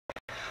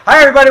Hi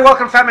everybody,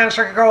 welcome to Fat Man and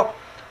Circuit Girl.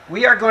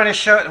 We're going to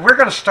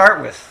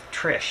start with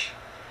Trish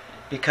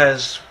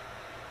because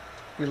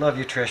we love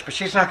you, Trish, but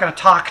she's not going to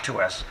talk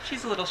to us.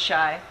 She's a little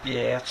shy.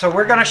 Yeah, so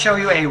we're going to show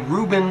you a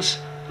Rubins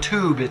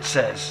tube, it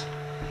says.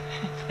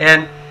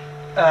 And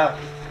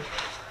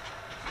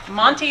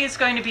Monty is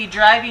going to be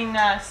driving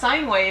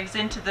sine waves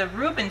into the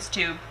Rubins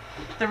tube.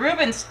 The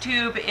Rubins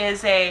tube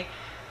is a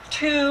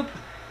tube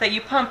that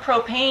you pump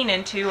propane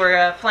into, or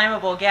a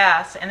flammable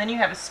gas, and then you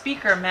have a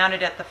speaker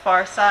mounted at the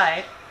far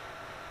side,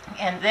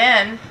 and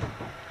then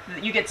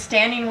you get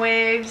standing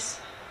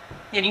waves,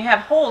 and you have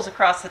holes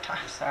across the top.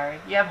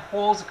 You have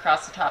holes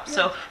across the top,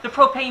 so the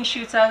propane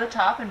shoots out of the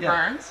top and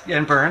burns. Yeah,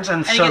 and burns,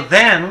 and so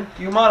then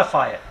you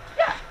modify it.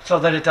 Yeah. So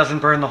that it doesn't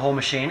burn the whole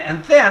machine,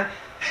 and then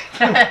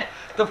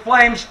the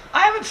flames,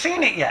 I haven't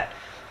seen it yet,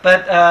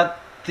 but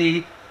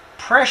the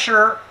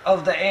pressure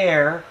of the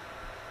air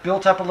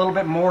built up a little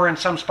bit more in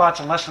some spots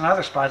and less in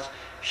other spots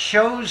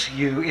shows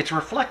you it's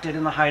reflected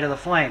in the height of the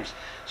flames.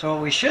 So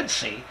what we should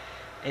see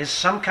is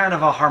some kind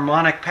of a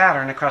harmonic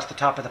pattern across the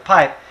top of the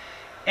pipe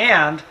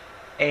and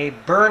a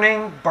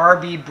burning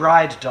Barbie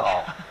bride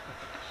doll.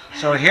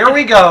 So here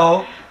we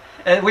go,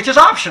 which is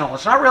optional.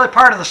 It's not really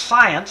part of the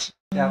science.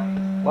 Yeah.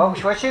 Well,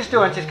 what she's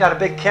doing, she's got a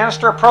big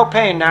canister of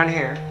propane down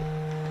here.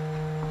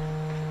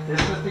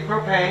 This is the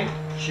propane.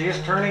 She is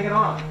turning it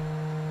on.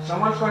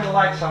 Someone's going to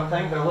light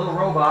something. The little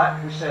robot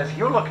who says,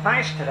 "You look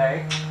nice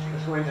today,"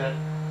 is going to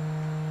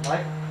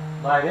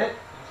light it.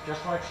 It's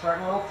just like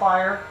starting a little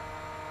fire.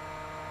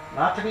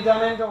 Not to be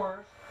done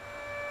indoors.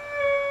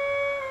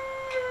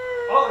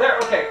 Oh, there,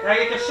 okay. Now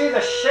you can see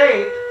the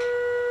shape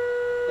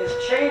is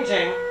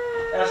changing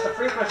as the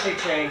frequency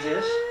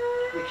changes.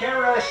 You can't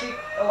really see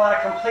a lot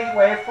of complete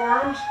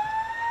waveforms,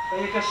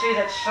 but you can see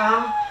that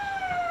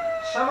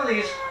some of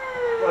these,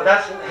 well,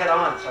 that's head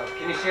on, so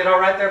can you see it all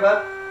right there,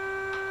 bud?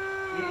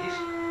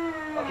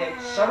 Okay,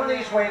 some of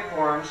these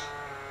waveforms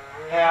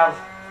have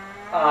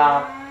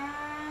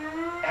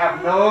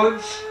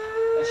nodes,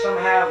 and some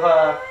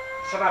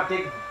have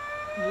big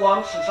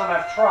lumps, and some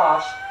have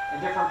troughs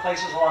in different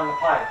places along the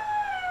pipe.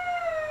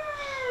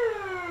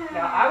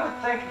 Now, I would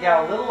think,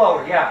 yeah, a little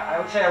lower. Yeah, I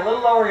would say a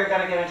little lower, you're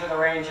going to get into the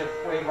range of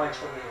wavelengths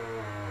that we.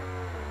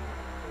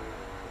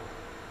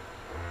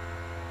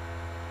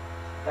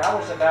 That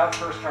was about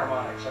first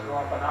harmonic, so go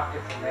up an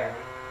octave from there.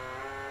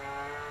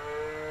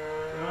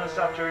 You want to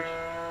stop, George?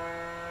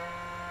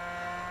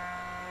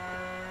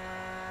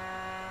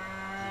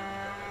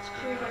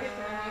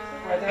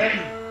 Right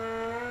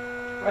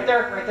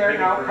there? Right there.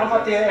 Now, pump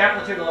up the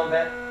amplitude a little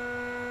bit.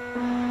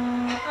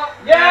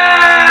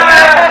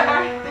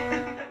 Yeah!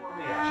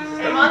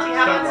 Hey Monty,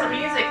 how about some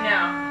music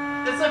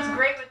now? This looks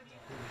great with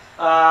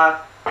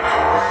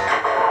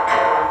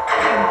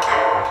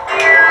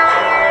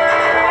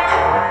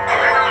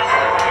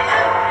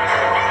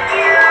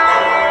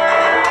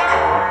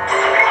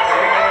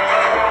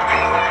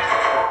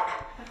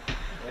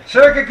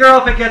Circuit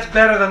Girl, if it gets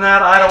better than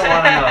that, I don't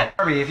want to know.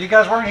 Barbie, if you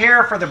guys weren't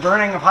here for the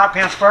burning of Hot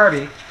Pants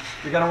Barbie,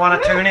 you're going to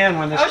want to tune in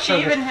when this. Oh,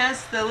 she even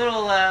has the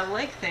little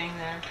leg thing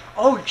there.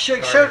 Oh,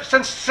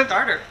 since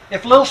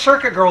if little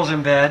Circuit Girl's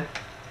in bed,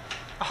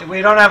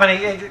 we don't have any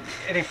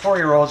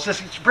 4-year-olds.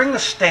 Just bring the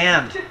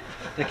stand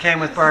that came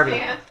with Barbie.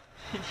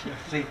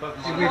 See,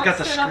 we've got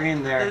the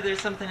screen there.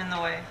 There's something in the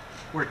way.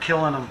 We're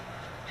killing them.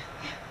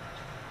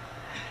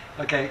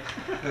 Okay,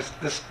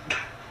 this.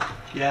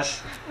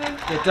 Yes,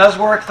 it does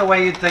work the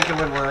way you'd think it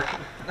would work.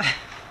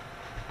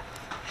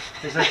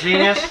 Is that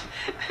genius?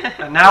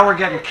 And now we're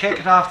getting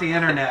kicked off the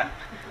internet.